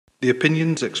The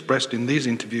opinions expressed in these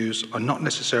interviews are not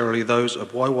necessarily those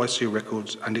of YYC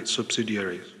Records and its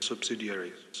subsidiaries.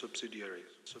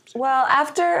 Well,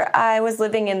 after I was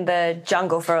living in the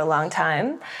jungle for a long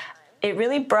time, it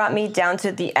really brought me down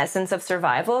to the essence of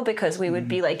survival, because we would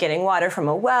be like getting water from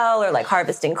a well, or like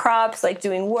harvesting crops, like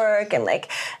doing work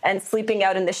and sleeping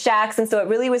out in the shacks. And so it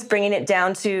really was bringing it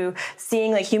down to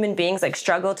seeing like human beings like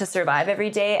struggle to survive every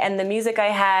day. And the music I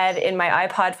had in my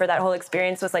iPod for that whole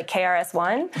experience was like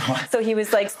KRS-One. So he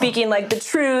was like speaking like the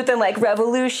truth and like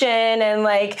revolution and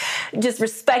like just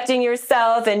respecting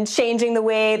yourself and changing the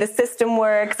way the system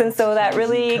works. And so that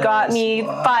really got me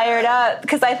fired up,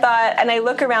 because I thought, and I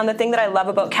look around, the thing that I love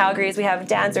about Calgary is we have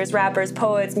dancers, rappers,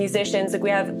 poets, musicians, like we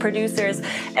have producers,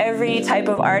 every type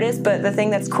of artist. But the thing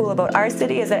that's cool about our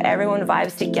city is that everyone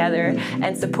vibes together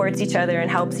and supports each other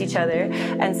and helps each other.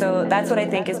 And so that's what I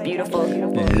think is beautiful.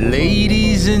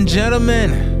 Ladies and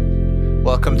gentlemen,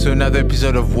 welcome to another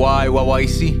episode of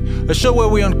YYC, a show where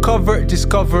we uncover,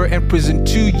 discover, and present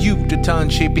to you the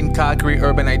talent shaping Calgary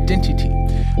urban identity.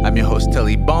 I'm your host,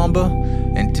 Telly Bomba,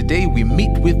 and today we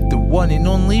meet with the one and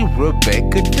only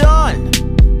Rebecca Dawn.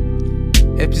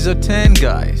 Episode 10,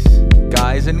 guys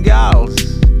and gals.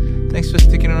 Thanks for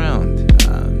sticking around.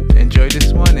 Enjoy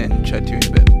this one and chat to you in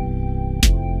a bit.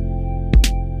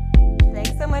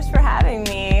 Thanks so much for having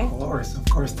me. Of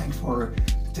course. Thanks for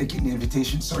taking the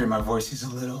invitation. Sorry, my voice is a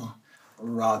little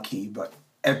rocky, but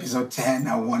episode 10,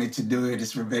 I wanted to do it.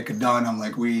 It's Rebecca Dawn. I'm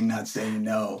like, we not saying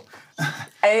no.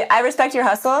 I respect your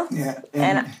hustle. Yeah.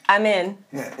 And I'm in.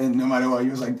 Yeah, and no matter what,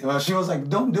 she was like,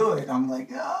 don't do it. I'm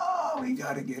like, we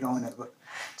got to get on it. But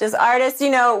just artists,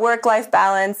 work-life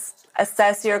balance,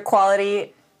 assess your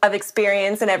quality of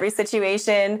experience in every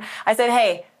situation. I said,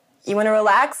 hey, you want to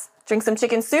relax, drink some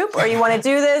chicken soup, or you want to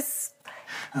do this?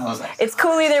 I was like, it's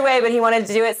cool either way, but he wanted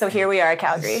to do it, so here we are at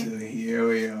Calgary. So here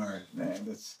we are, man.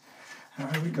 That's all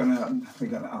right. We're gonna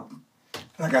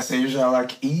like I say, usually I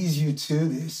like ease you to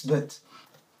this, but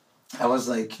I was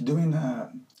like doing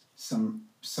some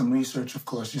research, of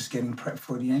course, just getting prepped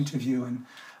for the interview. And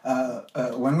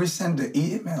when we send the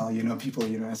email, people,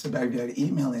 I said back that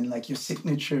email, and like your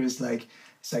signature is like,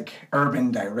 it's like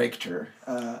urban director,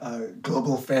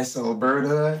 Global Fest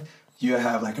Alberta. You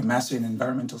have like a master in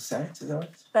environmental science, is that right?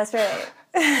 That's right.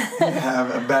 You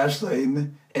have a bachelor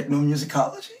in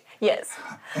ethnomusicology? Yes.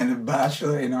 And a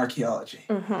bachelor in archaeology.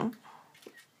 Mm-hmm.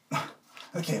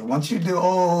 Okay, once you do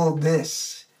all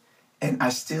this, and I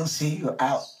still see you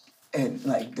out, and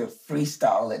like the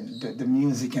freestyle and the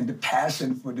music and the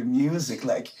passion for the music,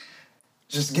 like,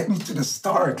 just get me to the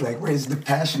start. Like, where's the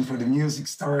passion for the music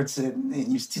starts, and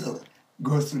you still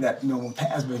go through that normal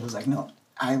path, but it was like, no,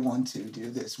 I want to do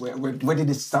this. Where did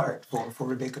it start for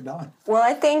Rebecca Dawn? Well,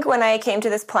 I think when I came to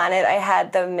this planet, I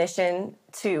had the mission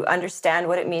to understand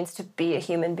what it means to be a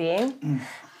human being.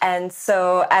 And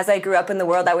so as I grew up in the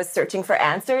world, I was searching for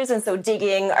answers. And so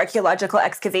digging archaeological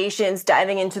excavations,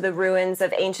 diving into the ruins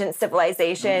of ancient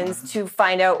civilizations to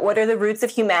find out what are the roots of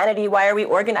humanity? Why are we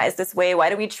organized this way? Why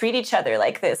do we treat each other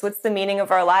like this? What's the meaning of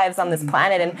our lives on this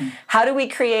planet? And how do we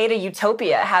create a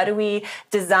utopia? How do we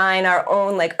design our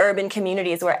own like urban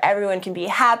communities where everyone can be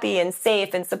happy and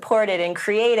safe and supported and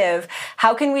creative?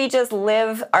 How can we just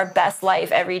live our best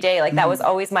life every day? Like that was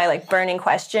always my like burning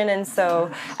question. And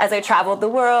so as I traveled the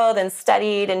world and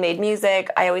studied and made music,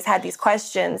 I always had these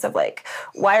questions of like,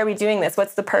 why are we doing this?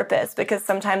 What's the purpose? Because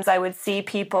sometimes I would see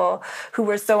people who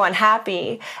were so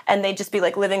unhappy and they'd just be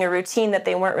like living a routine that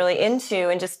they weren't really into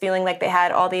and just feeling like they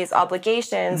had all these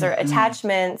obligations or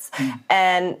attachments.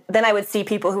 And then I would see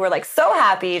people who were like so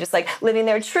happy, just like living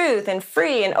their truth and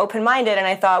free and open-minded. And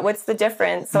I thought, what's the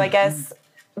difference? So I guess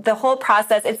the whole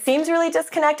process, it seems really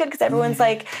disconnected because everyone's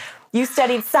like, you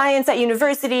studied science at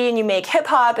university and you make hip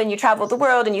hop and you travel the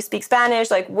world and you speak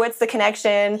Spanish. Like, what's the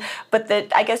connection? But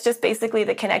I guess just basically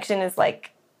the connection is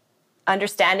like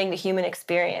understanding the human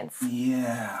experience.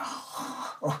 Yeah.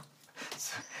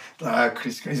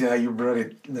 It's crazy how you brought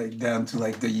it like down to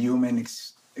like the human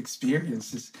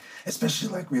experiences, especially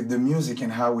like with the music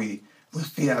and how we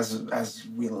feel as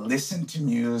we listen to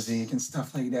music and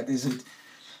stuff like that. Is it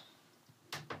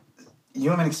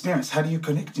human experience? How do you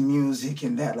connect to music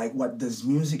and that? Like, what does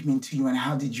music mean to you, and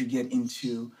how did you get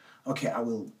into, okay,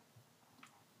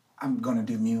 I'm gonna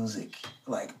do music,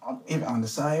 like even on the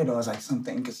side, or is like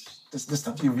something, because this the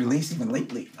stuff you release even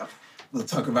lately. We'll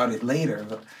talk about it later,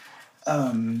 but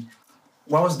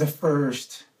what was the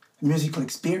first musical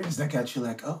experience that got you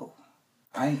like, oh,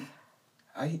 I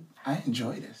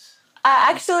enjoy this?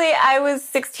 Actually, I was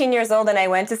 16 years old and I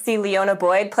went to see Leona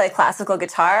Boyd play classical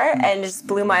guitar and it just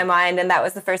blew my mind. And that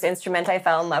was the first instrument I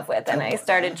fell in love with. And I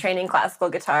started training classical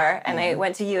guitar and I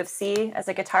went to U of C as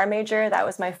a guitar major. That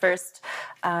was my first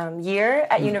year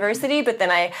at university. But then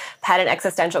I had an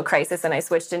existential crisis and I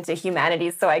switched into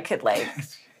humanities so I could like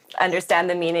understand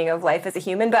the meaning of life as a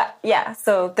human. But yeah,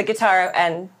 so the guitar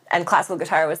and classical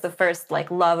guitar was the first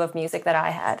like love of music that I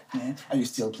had. Yeah. Are you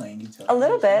still playing guitar? A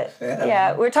little bit. Yeah.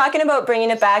 Yeah. We're talking about bringing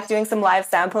it back, doing some live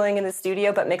sampling in the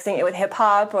studio, but mixing it with hip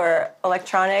hop or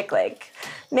electronic. Like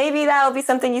maybe that'll be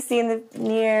something you see in the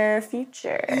near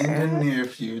future. In the near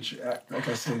future. Like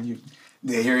I said,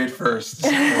 they hear it first. So,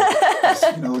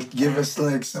 just, give us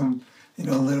like some,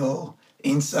 little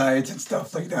insights and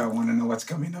stuff like that. I want to know what's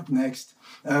coming up next.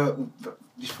 But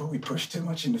before we push too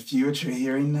much in the future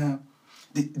here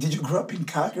did you grow up in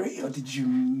Calgary or did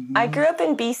you... I grew up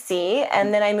in BC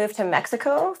and then I moved to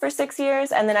Mexico for 6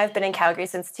 years and then I've been in Calgary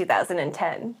since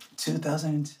 2010.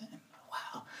 2010?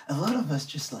 Wow. A lot of us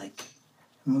just like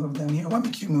moved down here. Why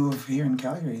did you move here in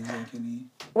Calgary?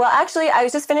 Well, actually, I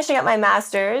was just finishing up my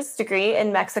master's degree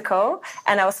in Mexico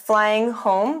and I was flying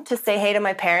home to say hey to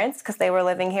my parents because they were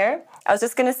living here. I was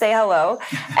just going to say hello.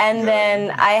 And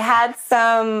then I had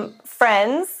some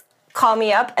friends call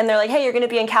me up and they're like, hey, you're going to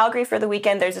be in Calgary for the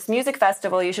weekend. There's this music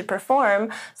festival. You should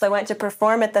perform. So I went to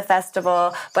perform at the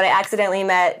festival, but I accidentally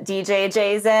met DJ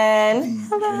Jason.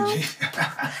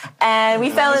 And we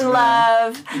fell in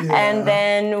love. Yeah. And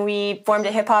then we formed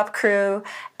a hip hop crew.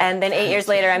 And then 8 years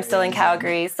later, I'm still in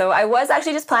Calgary. So I was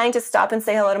actually just planning to stop and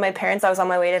say hello to my parents. I was on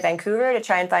my way to Vancouver to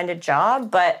try and find a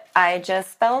job, but I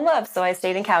just fell in love. So I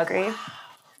stayed in Calgary.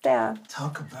 Yeah.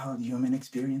 Talk about human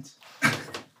experience.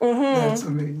 Mm-hmm. That's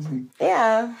amazing.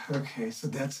 Yeah. Okay, so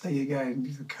that's how you got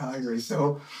into Calgary.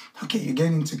 So, okay, you get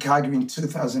into Calgary in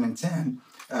 2010.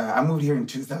 I moved here in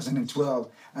 2012.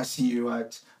 I see you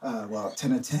at,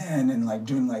 10 of 10 and like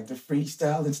doing like the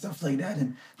freestyle and stuff like that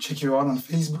and check you out on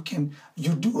Facebook and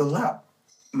you do a lot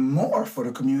more for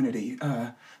the community.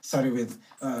 Started with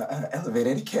Elevate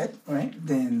Etiquette, right?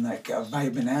 Then like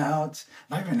Vibing Out.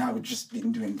 Vibing Out, we've just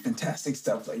been doing fantastic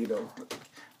stuff,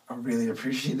 I really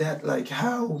appreciate that. Like,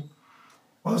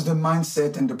 what was the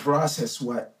mindset and the process?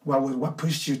 What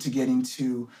pushed you to get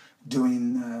into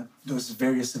doing those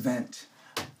various events?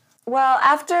 Well,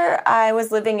 after I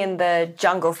was living in the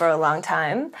jungle for a long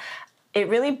time, it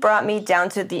really brought me down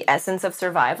to the essence of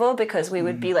survival because we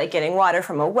would be like getting water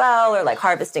from a well or like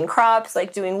harvesting crops,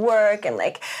 like doing work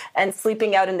and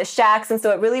sleeping out in the shacks. And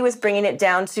so it really was bringing it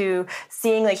down to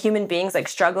seeing like human beings like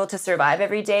struggle to survive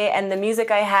every day. And the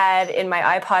music I had in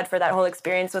my iPod for that whole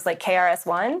experience was like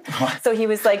KRS-One. So he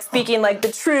was like speaking like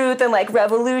the truth and like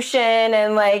revolution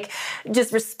and like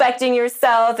just respecting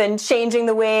yourself and changing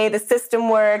the way the system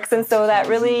works. And so that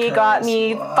really got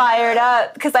me fired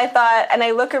up because I thought, and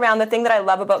I look around, the thing that I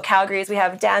love about Calgary is we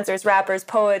have dancers, rappers,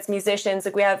 poets, musicians,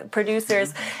 like we have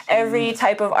producers, every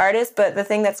type of artist. But the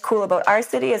thing that's cool about our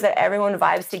city is that everyone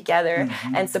vibes together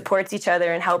and supports each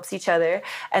other and helps each other.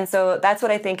 And so that's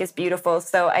what I think is beautiful.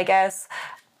 So I guess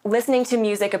listening to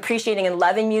music, appreciating and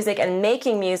loving music and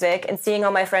making music and seeing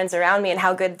all my friends around me and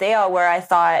how good they all were, I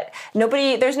thought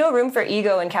there's no room for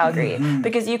ego in Calgary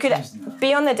because you could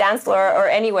be on the dance floor or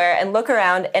anywhere and look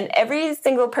around and every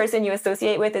single person you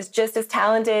associate with is just as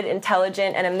talented,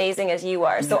 intelligent, and amazing as you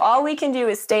are. So all we can do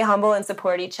is stay humble and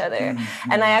support each other.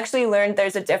 And I actually learned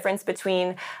there's a difference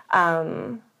between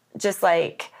just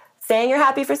like saying you're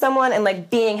happy for someone and like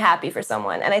being happy for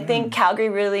someone. And I think Calgary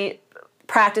really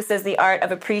practices the art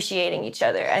of appreciating each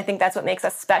other. I think that's what makes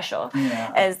us special,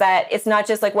 is that it's not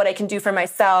just like what I can do for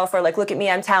myself or like, look at me,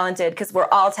 I'm talented, because we're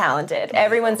all talented.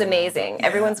 Everyone's amazing.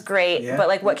 Everyone's great. But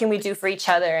like, what can we do for each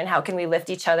other and how can we lift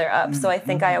each other up? So I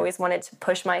think I always wanted to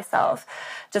push myself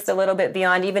just a little bit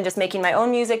beyond even just making my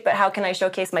own music, but how can I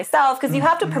showcase myself? Because you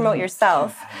have to promote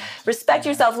yourself, respect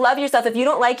yourself, love yourself. If you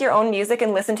don't like your own music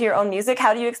and listen to your own music,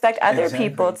 how do you expect other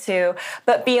people to?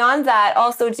 But beyond that,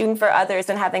 also doing for others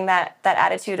and having that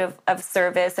attitude of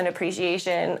service and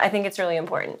appreciation, I think it's really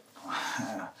important.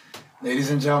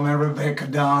 Ladies and gentlemen, Rebecca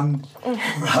Dawn,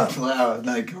 out loud,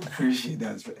 like, appreciate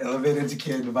that. Elevate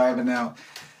Etiquette, Vibing Out.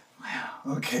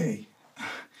 Wow, okay.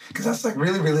 Because that's like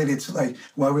really related to like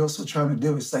what we're also trying to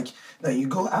do. It's like you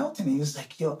go out and he's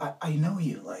like, yo, I know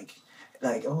you, like,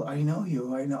 oh, I know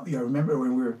you. I remember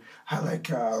when we had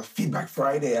like Feedback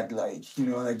Friday at like,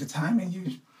 like the time, and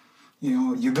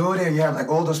you go there, you have like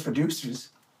all those producers.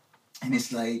 And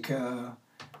it's like,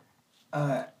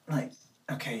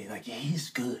 okay, like,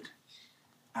 he's good.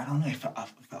 I don't know if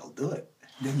I'll do it.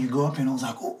 Then you go up and I was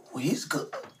like, oh, he's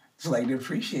good. So like, they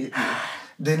appreciate you.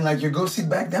 Then like, you go sit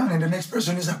back down and the next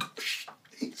person is like, oh,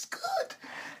 he's good.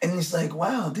 And it's like,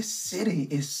 wow, this city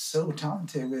is so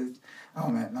talented with, oh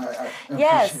man, I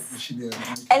Yes. appreciate what she did.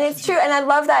 And it's true, and I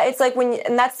love that. It's like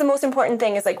and that's the most important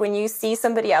thing is like when you see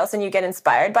somebody else and you get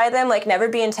inspired by them, like never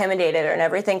be intimidated or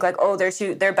never think like, oh,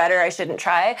 they're better, I shouldn't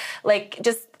try. Like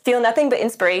just feel nothing but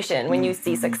inspiration when you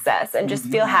see success and just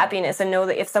feel happiness and know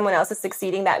that if someone else is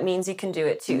succeeding, that means you can do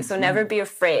it too. So never be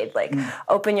afraid, like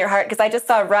open your heart. Because I just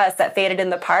saw Russ at Faded in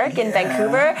the Park in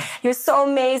Vancouver. He was so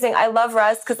amazing. I love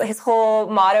Russ because his whole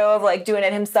motto of like doing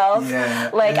it himself.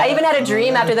 I even had a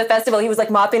dream after the festival. He was like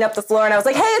mopping up the floor and I was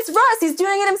like, hey, it's Russ. He's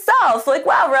doing it himself. Like,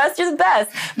 wow, Russ, you're the best.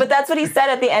 But that's what he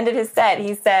said at the end of his set.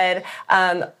 He said,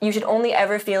 you should only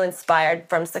ever feel inspired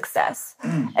from success.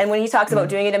 And when he talks about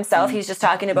doing it himself, he's just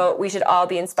talking about we should all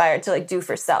be inspired to like do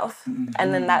for self,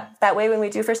 and then that way when we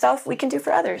do for self, we can do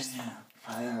for others.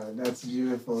 Yeah, that's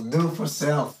beautiful. Do for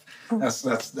self. That's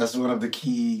one of the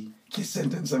key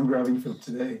sentences I'm grabbing from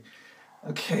today.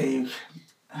 Okay,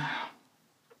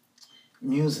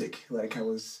 music. Like I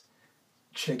was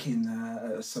checking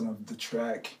some of the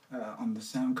track on the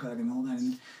SoundCloud and all that,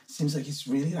 and it seems like it's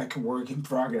really like a work in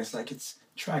progress. Like it's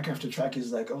track after track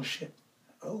is like, oh shit.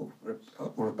 Oh,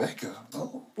 Rebecca.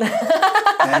 Oh.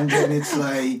 And then it's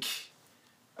like,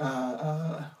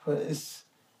 what is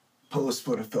post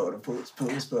for the photo, post for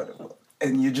the photo.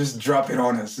 And you just drop it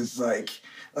on us. It's like,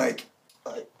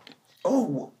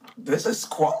 oh, this is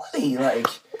quality. Like,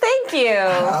 thank you.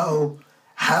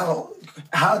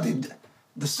 How did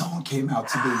the song came out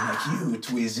to be? Like you,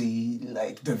 Twizzy,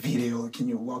 like the video. Can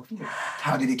you walk me?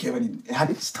 How did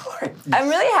it start? I'm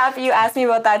really happy you asked me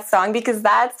about that song because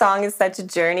that song is such a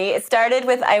journey. It started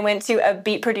with I went to a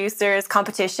beat producers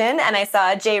competition and I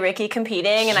saw Jay Ricky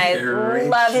competing and I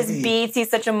love his beats. He's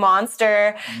such a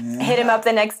monster. Yeah. Hit him up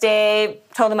the next day,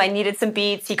 told him I needed some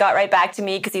beats. He got right back to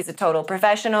me because he's a total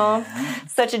professional. Yeah.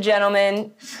 Such a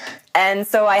gentleman. And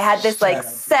so I had this like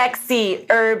sexy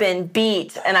urban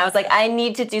beat and I was like, I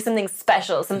need to do something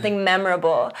special, something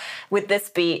memorable with this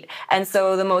beat. And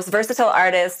so the most versatile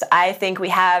artist I think we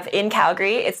have in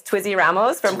Calgary, it's Twizzy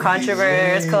Ramos from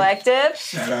Controverse Collective.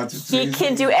 Shout out to Twizzy. He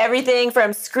can do everything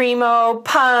from screamo,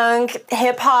 punk,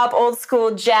 hip hop, old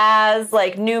school jazz,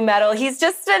 like new metal. He's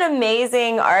just an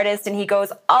amazing artist and he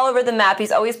goes all over the map.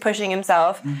 He's always pushing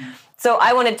himself. So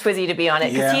I wanted Twizzy to be on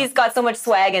it because he's got so much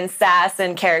swag and sass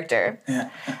and character.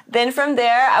 Yeah. Then from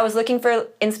there, I was looking for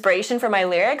inspiration for my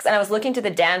lyrics and I was looking to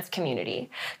the dance community.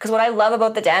 Because what I love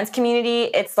about the dance community,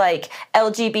 it's like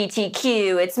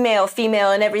LGBTQ, it's male,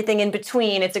 female, and everything in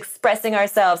between. It's expressing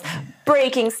ourselves,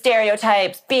 breaking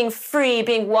stereotypes, being free,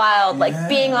 being wild, like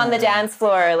being on the dance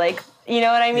floor, like, you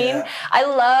know what I mean? Yeah. I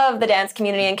love the dance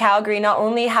community in Calgary, not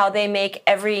only how they make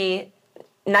every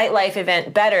nightlife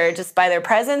event better just by their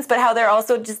presence, but how they're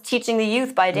also just teaching the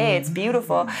youth by day. It's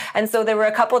beautiful. And so there were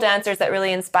a couple dancers that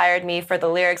really inspired me for the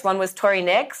lyrics. One was Tori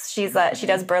Nix. She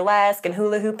does burlesque and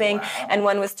hula hooping. Wow. And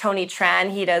one was Tony Tran.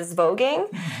 He does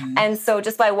voguing. And so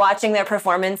just by watching their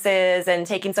performances and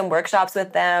taking some workshops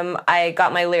with them, I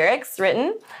got my lyrics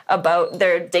written about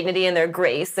their dignity and their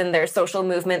grace and their social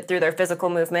movement through their physical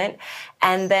movement.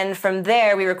 And then from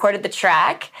there, we recorded the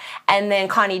track. And then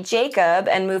Connie Jacob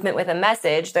and Movement with a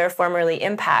Message, they're formerly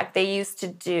Impact. They used to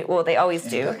do, well, they always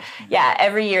do. Yeah,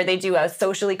 every year they do a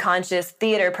socially conscious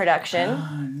theater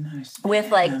production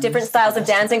with like different styles of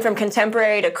dancing from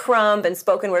contemporary to crumb and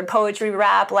spoken word poetry,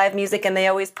 rap, live music. And they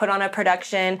always put on a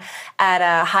production at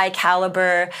a high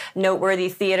caliber, noteworthy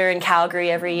theater in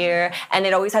Calgary every year. And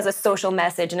it always has a social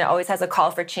message and it always has a call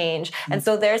for change. And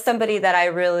so there's somebody that I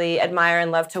really admire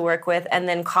and love to work with. And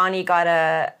then Connie got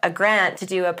a grant to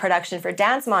do a production for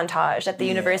Dance Montage at the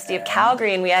University of Calgary.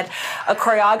 And we had a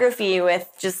choreography with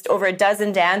just over a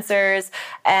dozen dancers.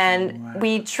 And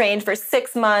we trained for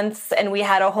 6 months and we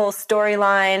had a whole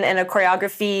storyline and a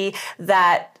choreography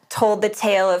that told the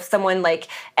tale of someone like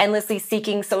endlessly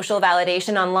seeking social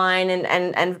validation online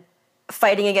and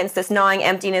fighting against this gnawing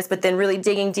emptiness, but then really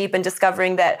digging deep and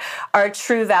discovering that our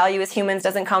true value as humans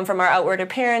doesn't come from our outward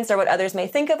appearance or what others may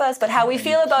think of us, but how we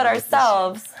feel about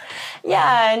ourselves.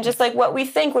 Yeah, and just like what we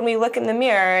think when we look in the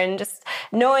mirror and just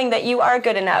knowing that you are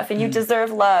good enough and you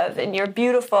deserve love and you're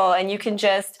beautiful and you can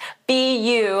just be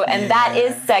you and that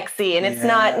is sexy and it's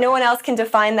not, no one else can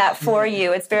define that for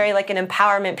you. It's very like an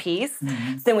empowerment piece.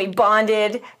 So then we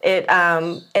bonded.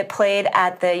 It played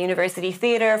at the University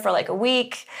Theater for like a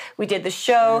week. We did the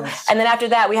show. And then after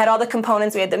that, we had all the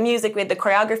components. We had the music, we had the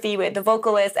choreography, we had the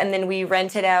vocalists, and then we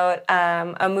rented out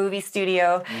a movie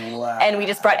studio. And we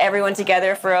just brought everyone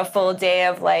together for a full day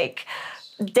of like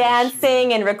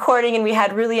dancing and recording, and we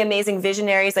had really amazing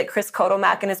visionaries like Chris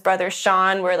Kotelmack and his brother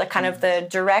Sean were kind of the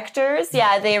directors.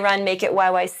 Yeah, they run Make It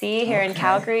YYC here in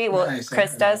Calgary. Well, Nice.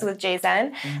 Chris does with Jay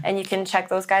Zen, and you can check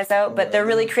those guys out. But they're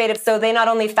really creative. So they not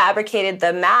only fabricated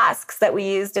the masks that we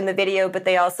used in the video, but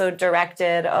they also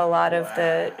directed a lot of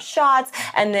the shots.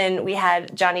 And then we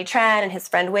had Johnny Tran and his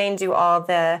friend Wayne do all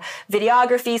the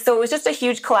videography. So it was just a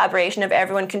huge collaboration of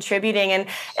everyone contributing. And it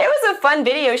was a fun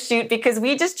video shoot because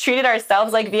we just treated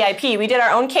ourselves like VIP. We did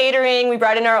our own catering. We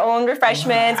brought in our own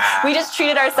refreshments. We just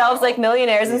treated ourselves like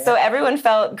millionaires. And so everyone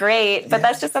felt great. But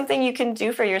that's just something you can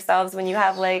do for yourselves when you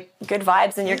have like good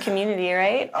vibes in your community,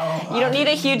 right? You don't need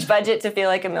a huge budget to feel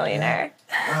like a millionaire.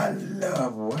 I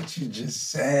love what you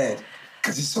just said.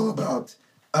 Because it's all about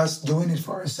us doing it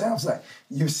for ourselves. Like,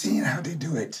 you've seen how they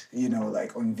do it, you know,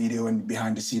 like on video and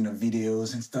behind the scene of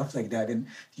videos and stuff like that. And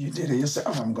you did it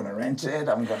yourself. I'm going to rent it.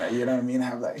 I'm going to, you know what I mean?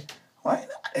 Have like, why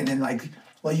not? And then like,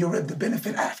 well, you reap the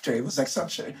benefit after. It was like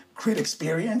such a great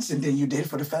experience. And then you did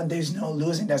for the fan. There's no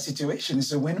losing that situation.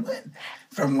 It's a win-win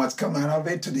from what's come out of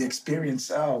it to the experience.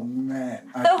 Oh,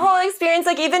 man. The whole experience,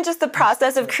 like even just the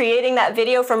process of creating that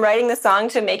video, from writing the song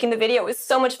to making the video, was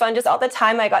so much fun. Just all the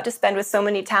time I got to spend with so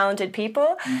many talented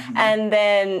people. And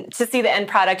then to see the end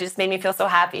product just made me feel so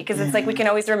happy because it's like we can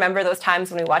always remember those times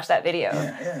when we watched that video.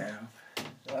 Yeah.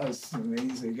 That was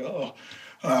amazing.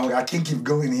 I can keep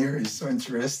going here. It's so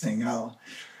interesting. I'm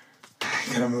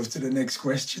gonna move to the next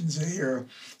questions here.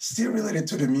 Still related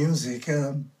to the music,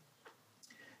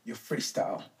 your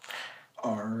freestyle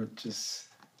are just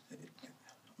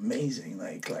amazing.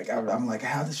 I'm like,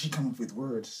 how does she come up with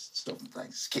words? Stuff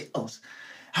like skills.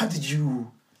 How did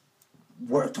you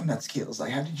work on that skills?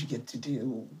 Like, how did you get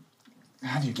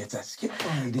that skill?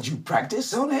 Like, did you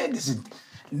practice on it? Is it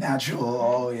natural?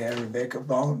 Oh yeah, Rebecca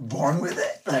born with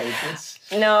it. Like it's.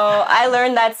 No, I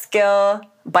learned that skill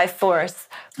by force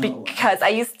because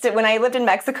when I lived in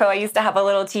Mexico, I used to have a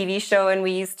little TV show and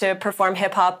we used to perform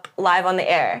hip hop live on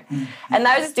the air, and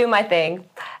I was just doing my thing,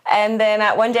 and then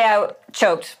one day I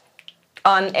choked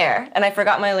on air and I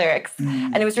forgot my lyrics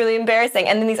and it was really embarrassing.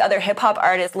 And then these other hip-hop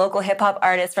artists, local hip-hop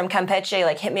artists from Campeche,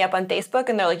 like hit me up on Facebook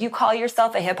and they're like, you call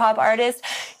yourself a hip-hop artist,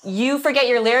 you forget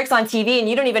your lyrics on TV and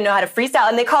you don't even know how to freestyle.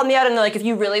 And they called me out and they're like, if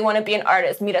you really want to be an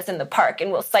artist, meet us in the park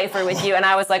and we'll cypher with you. And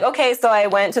I was like, okay. So I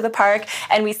went to the park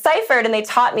and we cyphered and they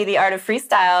taught me the art of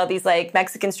freestyle, these like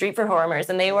Mexican street performers,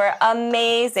 and they were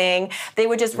amazing. They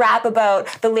would just rap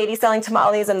about the lady selling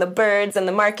tamales and the birds and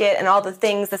the market and all the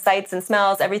things, the sights and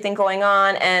smells, everything going on.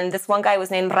 And this one guy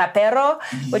was named Rapero,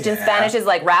 which in Spanish is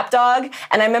like rap dog.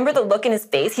 And I remember the look in his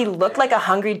face. He looked like a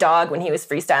hungry dog when he was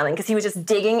freestyling because he was just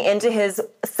digging into his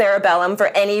cerebellum for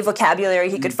any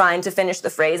vocabulary he could find to finish the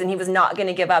phrase. And he was not going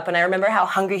to give up. And I remember how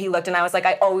hungry he looked. And I was like,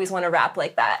 I always want to rap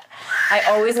like that. I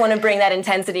always want to bring that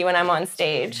intensity when I'm on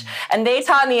stage. And they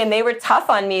taught me and they were tough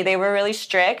on me. They were really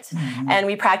strict. And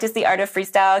we practiced the art of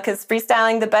freestyle because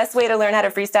freestyling, the best way to learn how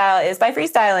to freestyle is by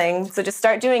freestyling. So just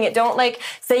start doing it. Don't like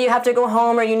say you have to go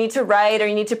home or you need to write or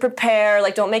you need to prepare.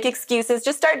 Like don't make excuses.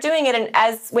 Just start doing it.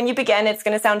 And when you begin, it's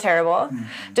going to sound terrible.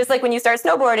 Just like when you start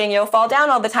snowboarding, you'll fall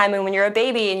down all the time. And when you're a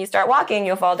baby and you start walking,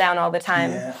 you'll fall down all the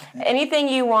time. Anything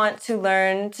you want to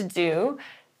learn to do,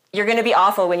 you're going to be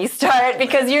awful when you start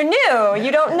because you're new. You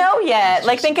don't know yet.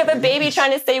 Like think of a baby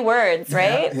trying to say words,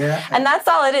 right? And that's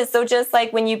all it is. So just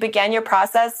like when you begin your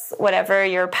process, whatever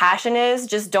your passion is,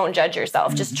 just don't judge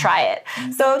yourself. Just try it.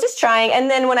 So just trying. And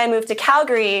then when I moved to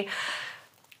Calgary,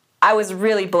 I was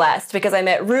really blessed because I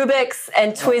met Rubik's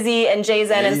and Twizzy and Jay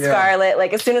Zen and Scarlett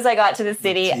like as soon as I got to the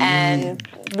city, and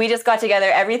we just got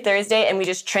together every Thursday and we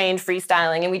just trained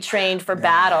freestyling and we trained for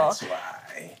battle. That's why.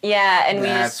 Yeah, and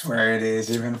that's where it is.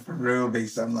 Even for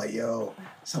Rubik's, I'm like, yo,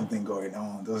 something going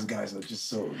on. Those guys are just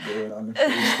so good on the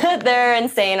freestyle. They're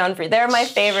insane on free. They're my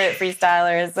favorite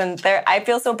freestylers, and I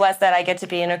feel so blessed that I get to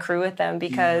be in a crew with them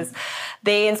because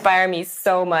they inspire me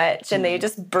so much and they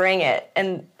just bring it.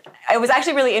 And it was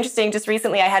actually really interesting. Just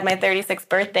recently, I had my 36th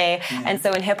birthday, and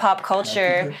so in hip hop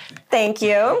culture, thank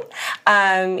you.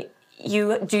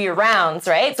 You do your rounds,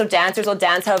 right? So dancers will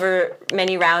dance however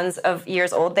many rounds of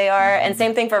years old they are. And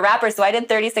same thing for rappers. So I did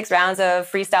 36 rounds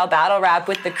of freestyle battle rap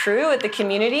with the crew, with the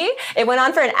community. It went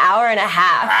on for an hour and a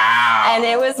half. Wow. And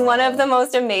it was one of the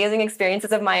most amazing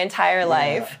experiences of my entire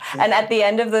life. And at the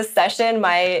end of the session,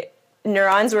 my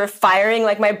neurons were firing.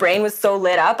 Like my brain was so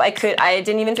lit up. I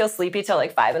didn't even feel sleepy till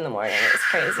like 5 a.m. It was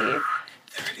crazy.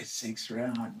 36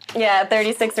 rounds. Yeah,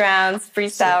 36 rounds,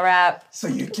 freestyle rap. So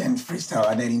you can freestyle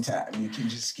at any time. You can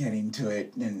just get into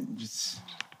it and just...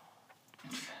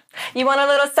 You want a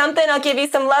little something? I'll give you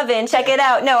some lovin'. Check it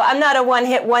out. No, I'm not a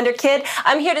one-hit wonder kid.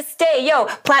 I'm here to stay. Yo,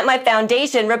 plant my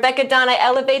foundation. Rebecca Dawn, I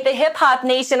elevate the hip-hop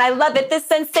nation. I love it, this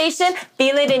sensation.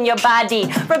 Feel it in your body.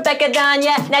 Rebecca Dawn,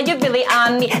 yeah, now you're really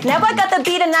on me. Now I got the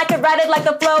beat and I can ride it like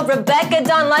a flow. Rebecca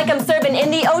Dawn, like I'm serving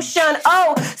in the ocean.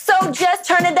 Oh, so just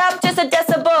turn it up just a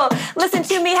decibel. Listen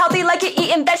to me, healthy like you're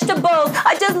eating vegetables.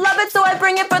 I just love it, so I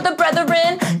bring it for the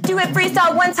brethren. Do it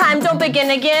freestyle one time, don't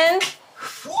begin again.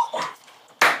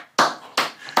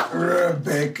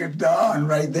 Rebecca Dawn,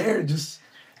 right there, just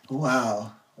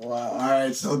wow. All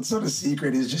right, so the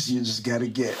secret is just you just gotta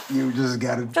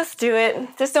Just do it.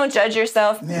 Just don't judge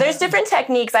yourself. Yeah. There's different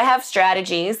techniques. I have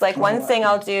strategies. Like one thing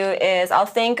I'll do is I'll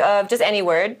think of just any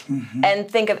word and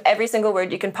think of every single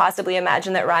word you can possibly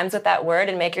imagine that rhymes with that word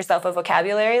and make yourself a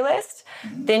vocabulary list.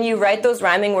 Then you write those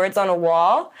rhyming words on a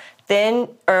wall, or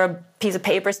a piece of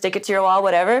paper, stick it to your wall,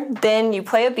 whatever. Then you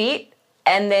play a beat.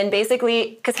 And then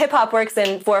basically, because hip hop works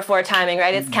in 4/4 timing,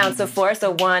 right? It's counts of 4.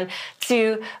 So 1,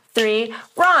 2, 3,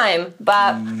 rhyme,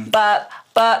 bop, bop,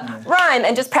 bop, rhyme.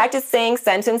 And just practice saying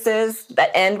sentences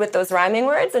that end with those rhyming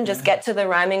words and just get to the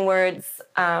rhyming words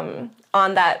on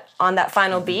that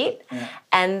final beat.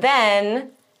 And then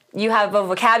you have a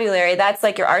vocabulary. That's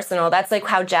like your arsenal. That's like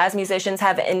how jazz musicians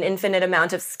have an infinite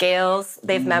amount of scales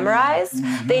they've memorized.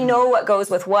 They know what goes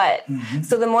with what.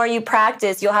 So the more you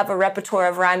practice, you'll have a repertoire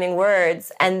of rhyming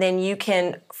words, and then you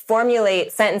can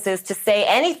formulate sentences to say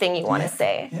anything you want to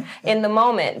say in the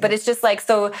moment. But it's just like,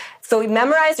 so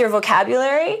memorize your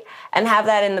vocabulary and have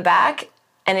that in the back.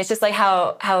 And it's just like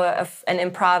how an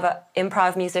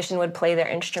improv musician would play their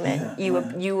instrument.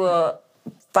 You will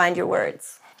find your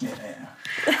words.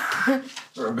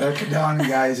 Rebecca Dawn,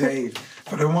 guys, hey,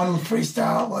 for the one who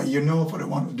freestyle, well, you know, for the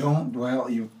one who don't, well,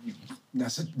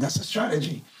 that's a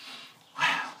strategy.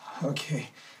 Wow.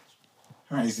 Okay.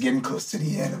 All right, it's getting close to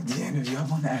the end of the interview. I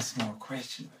want to ask more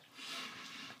questions.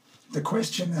 The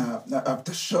question of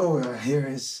the show here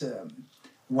is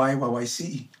why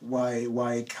YYC?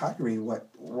 Why Calgary?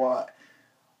 Why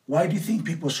do you think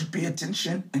people should pay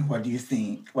attention? And what do you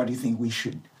think we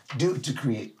should do to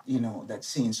create, that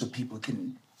scene so people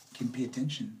can pay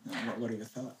attention? What are your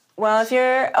thoughts? Well, if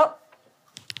you're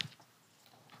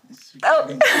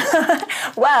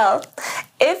well,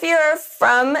 if you're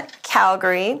from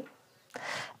Calgary,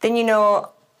 then you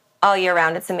know all year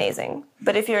round it's amazing.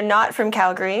 But if you're not from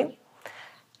Calgary,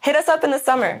 hit us up in the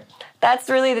summer. That's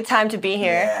really the time to be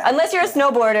here. Unless you're a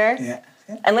snowboarder.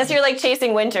 Unless you're like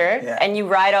chasing winter and you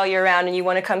ride all year round and you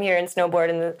want to come here and snowboard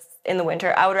in the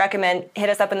winter, I would recommend hit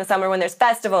us up in the summer when there's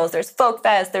festivals. There's Folk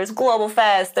Fest, there's Global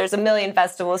Fest, there's a million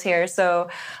festivals here. So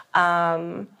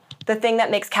the thing that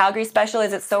makes Calgary special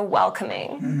is it's so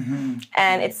welcoming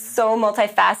and it's so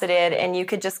multifaceted, and you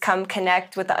could just come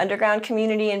connect with the underground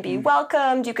community and be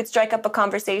welcomed. You could strike up a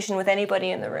conversation with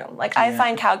anybody in the room. Like I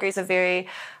find Calgary's a very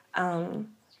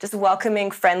just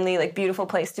welcoming, friendly, like beautiful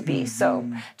place to be. So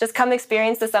just come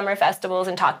experience the summer festivals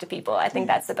and talk to people. I think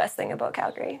that's the best thing about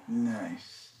Calgary.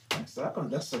 Nice. That's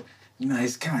a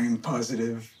nice, kind,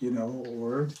 positive,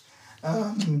 word.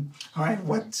 All right,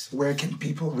 where can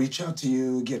people reach out to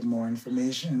you, get more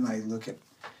information, like look at,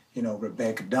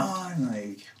 Rebecca Dawn,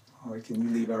 like, what can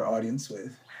you leave our audience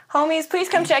with? Homies, please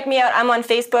come check me out. I'm on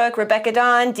Facebook, Rebecca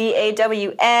Dawn,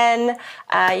 DAWN.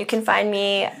 You can find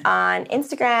me on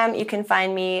Instagram. You can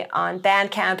find me on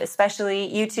Bandcamp,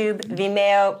 especially YouTube,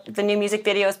 Vimeo. The new music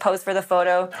videos post for the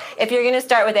photo. If you're going to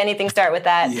start with anything, start with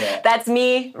that. That's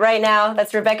me right now.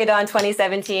 That's Rebecca Dawn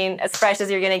 2017, as fresh as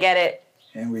you're going to get it.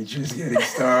 And we're just getting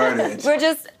started. We're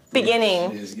just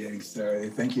beginning. We're just getting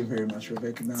started. Thank you very much,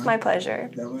 Rebecca Dawn. It's my pleasure.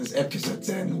 That was episode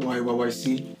 10,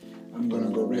 YYC. I'm going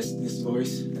to go rest this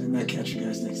voice, and I'll catch you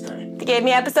guys next time. You gave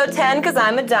me episode 10 because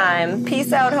I'm a dime.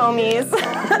 Peace out, homies.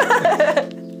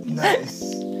 Nice.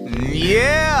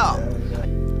 Yeah!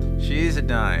 She's a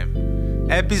dime.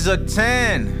 Episode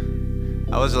 10.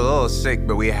 I was a little sick,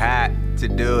 but we had to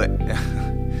do it.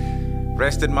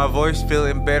 Rested my voice,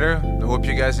 feeling better. I hope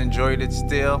you guys enjoyed it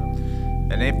still.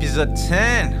 And episode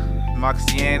 10 marks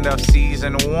the end of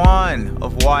season 1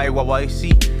 of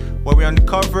YYC, where we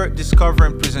uncover, discover,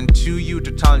 and present to you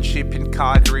the talent shaping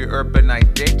Calgary urban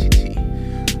identity.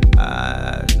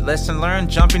 Lesson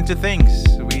learned, jump into things.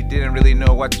 We didn't really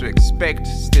know what to expect,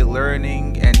 still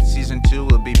learning, and season 2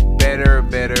 will be better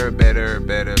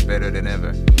than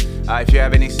ever. If you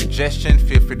have any suggestions,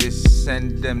 feel free to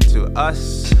send them to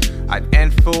us at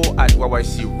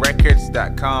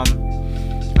info@yycrecords.com.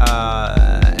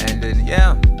 And then,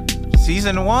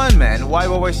 season 1, man,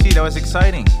 YYC, that was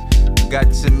exciting.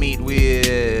 Got to meet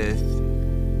with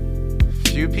a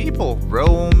few people.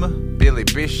 Rome, Billy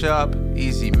Bishop,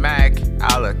 Easy Mac,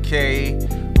 Ala K.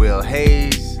 Will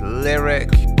Hayes, Lyric,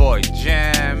 Boy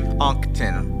Jam,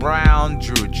 Uncton Brown,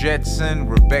 Drew Jetson,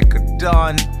 Rebecca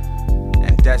Dunn,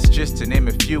 and that's just to name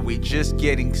a few. We just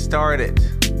getting started.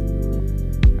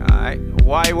 Alright,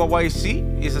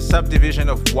 YYC is a subdivision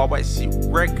of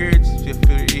YYC Records.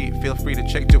 Feel free to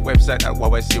check the website at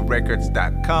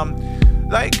yycrecords.com.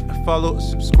 Like, follow,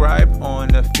 subscribe on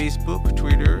Facebook,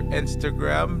 Twitter,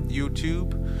 Instagram,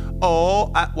 YouTube,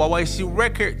 or at YYC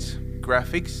Records.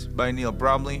 Graphics by Neil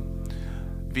Bromley,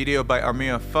 video by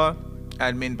Amir Fa,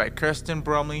 admin by Kirsten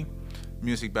Bromley,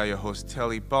 music by your host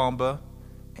Telly Bomba,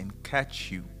 and catch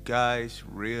you guys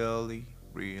real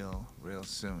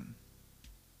soon.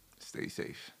 Stay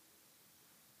safe.